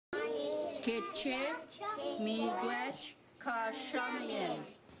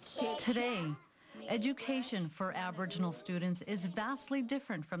Today, education for Aboriginal students is vastly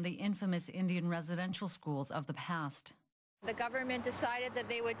different from the infamous Indian residential schools of the past. The government decided that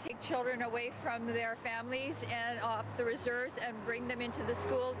they would take children away from their families and off the reserves and bring them into the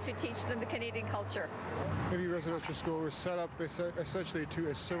school to teach them the Canadian culture. Every residential school was set up essentially to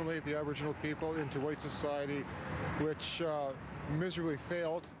assimilate the Aboriginal people into white society, which miserably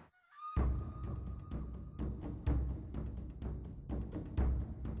failed.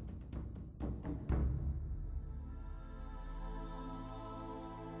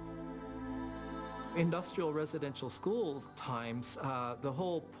 Industrial residential school times, the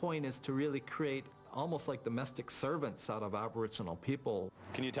whole point is to really create almost like domestic servants out of Aboriginal people.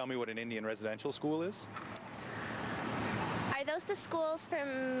 Can you tell me what an Indian residential school is? Are those the schools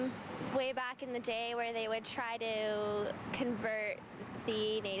from way back in the day where they would try to convert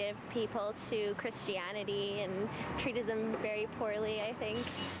the native people to Christianity and treated them very poorly, I think?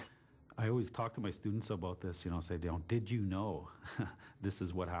 I always talk to my students about this, say, did you know this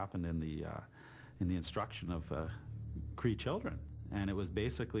is what happened in the instruction of Cree children? And it was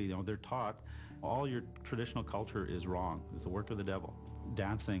basically, they're taught all your traditional culture is wrong, it's the work of the devil.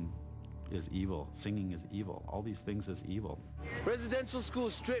 Dancing is evil, singing is evil, all these things is evil. Residential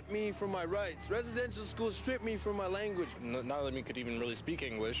schools stripped me from my rights. Residential schools stripped me from my language. None of them could even really speak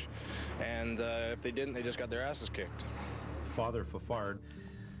English, and if they didn't, they just got their asses kicked. Father Fafard,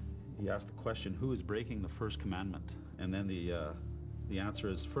 he asked the question, who is breaking the first commandment? And then the answer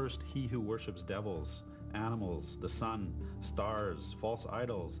is, first, he who worships devils, animals, the sun, stars, false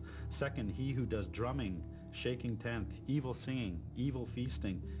idols. Second, he who does drumming, shaking tent, evil singing, evil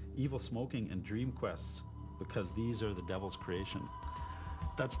feasting, evil smoking, and dream quests, because these are the devil's creation.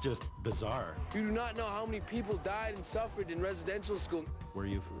 That's just bizarre. You do not know how many people died and suffered in residential school. Where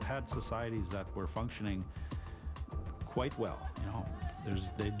you've had societies that were functioning quite well,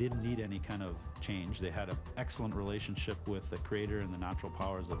 they didn't need any kind of change. They had an excellent relationship with the Creator and the natural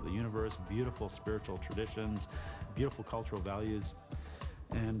powers of the universe, beautiful spiritual traditions, beautiful cultural values,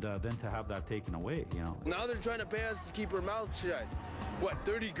 and then to have that taken away, Now they're trying to pay us to keep our mouths shut. What,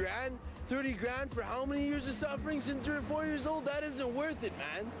 30 grand? 30 grand for how many years of suffering since we were 4 years old? That isn't worth it,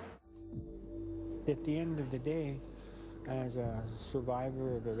 man. At the end of the day, as a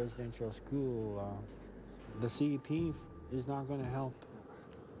survivor of a residential school, the CEP is not going to help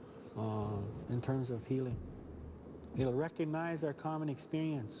in terms of healing. It'll recognize our common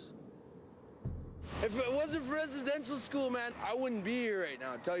experience. If it wasn't for residential school, man, I wouldn't be here right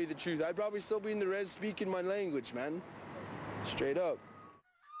now, to tell you the truth. I'd probably still be in the res speaking my language, man. Straight up.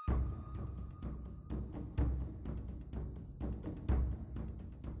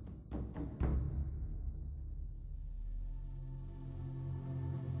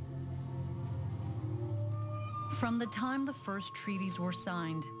 From the time the first treaties were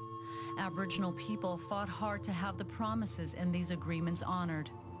signed, Aboriginal people fought hard to have the promises in these agreements honored.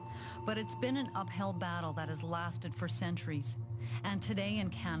 But it's been an uphill battle that has lasted for centuries. And today in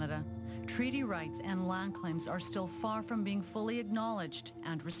Canada, treaty rights and land claims are still far from being fully acknowledged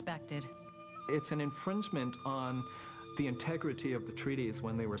and respected. It's an infringement on the integrity of the treaties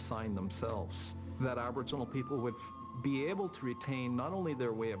when they were signed themselves, that Aboriginal people would be able to retain not only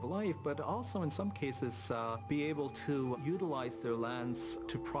their way of life, but also in some cases be able to utilize their lands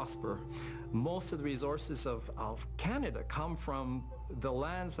to prosper. Most of the resources of Canada come from the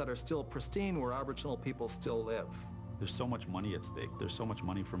lands that are still pristine where Aboriginal people still live. There's so much money at stake. There's so much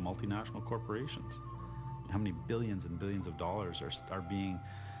money from multinational corporations. How many billions and billions of dollars are being,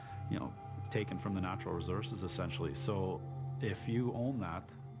 taken from the natural resources essentially. So if you own that,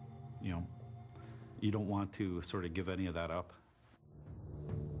 you don't want to sort of give any of that up.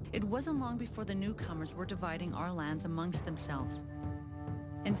 It wasn't long before the newcomers were dividing our lands amongst themselves.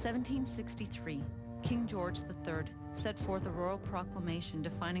 In 1763, King George III set forth a royal proclamation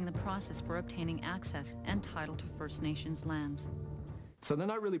defining the process for obtaining access and title to First Nations lands. So they're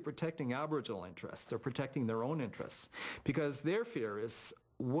not really protecting Aboriginal interests, they're protecting their own interests. Because their fear is,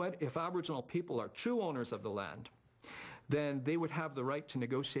 what if Aboriginal people are true owners of the land? Then they would have the right to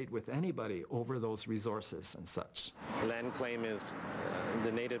negotiate with anybody over those resources and such. Land claim is,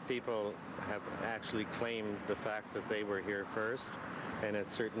 the native people have actually claimed the fact that they were here first, and that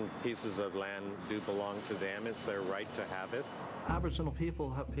certain pieces of land do belong to them. It's their right to have it. Aboriginal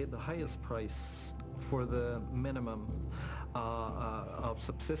people have paid the highest price for the minimum of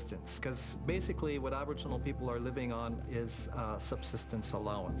subsistence, because basically what Aboriginal people are living on is subsistence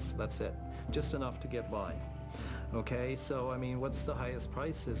allowance. That's it, just enough to get by. Okay, so I mean, what's the highest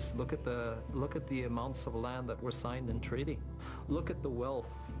prices? Look at the amounts of land that were signed in treaty. Look at the wealth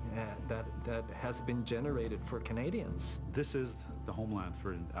that has been generated for Canadians. This is the homeland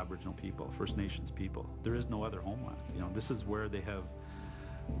for Aboriginal people, First Nations people. There is no other homeland. You know, this is where they have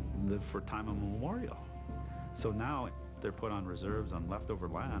lived for time immemorial. So now they're put on reserves on leftover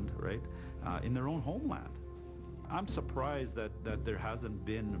land, right, in their own homeland. I'm surprised that there hasn't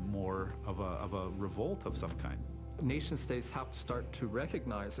been more of a revolt of some kind. Nation states have to start to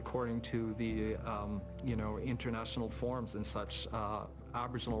recognize, according to the international forms and such,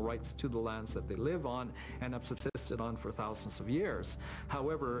 Aboriginal rights to the lands that they live on and have subsisted on for thousands of years.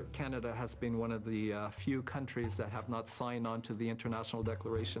 However, Canada has been one of the few countries that have not signed on to the International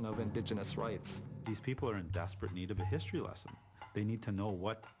Declaration of Indigenous Rights. These people are in desperate need of a history lesson. They need to know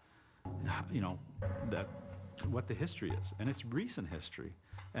what the history is, and it's recent history.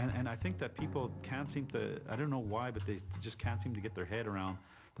 And I think that people can't seem to, I don't know why, but they just can't seem to get their head around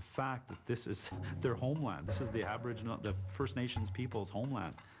the fact that this is their homeland. This is the Aboriginal, the First Nations people's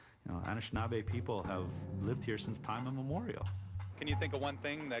homeland. You know, Anishinaabe people have lived here since time immemorial. Can you think of one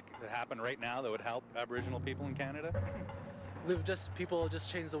thing that could happen right now that would help Aboriginal people in Canada? People just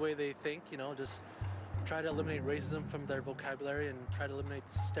change the way they think, you know, just try to eliminate racism from their vocabulary and try to eliminate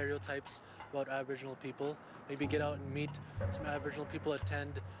stereotypes about Aboriginal people. Maybe get out and meet some Aboriginal people,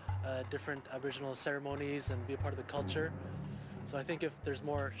 attend different Aboriginal ceremonies and be a part of the culture. So I think if there's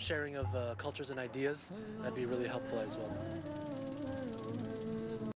more sharing of cultures and ideas, that'd be really helpful as well.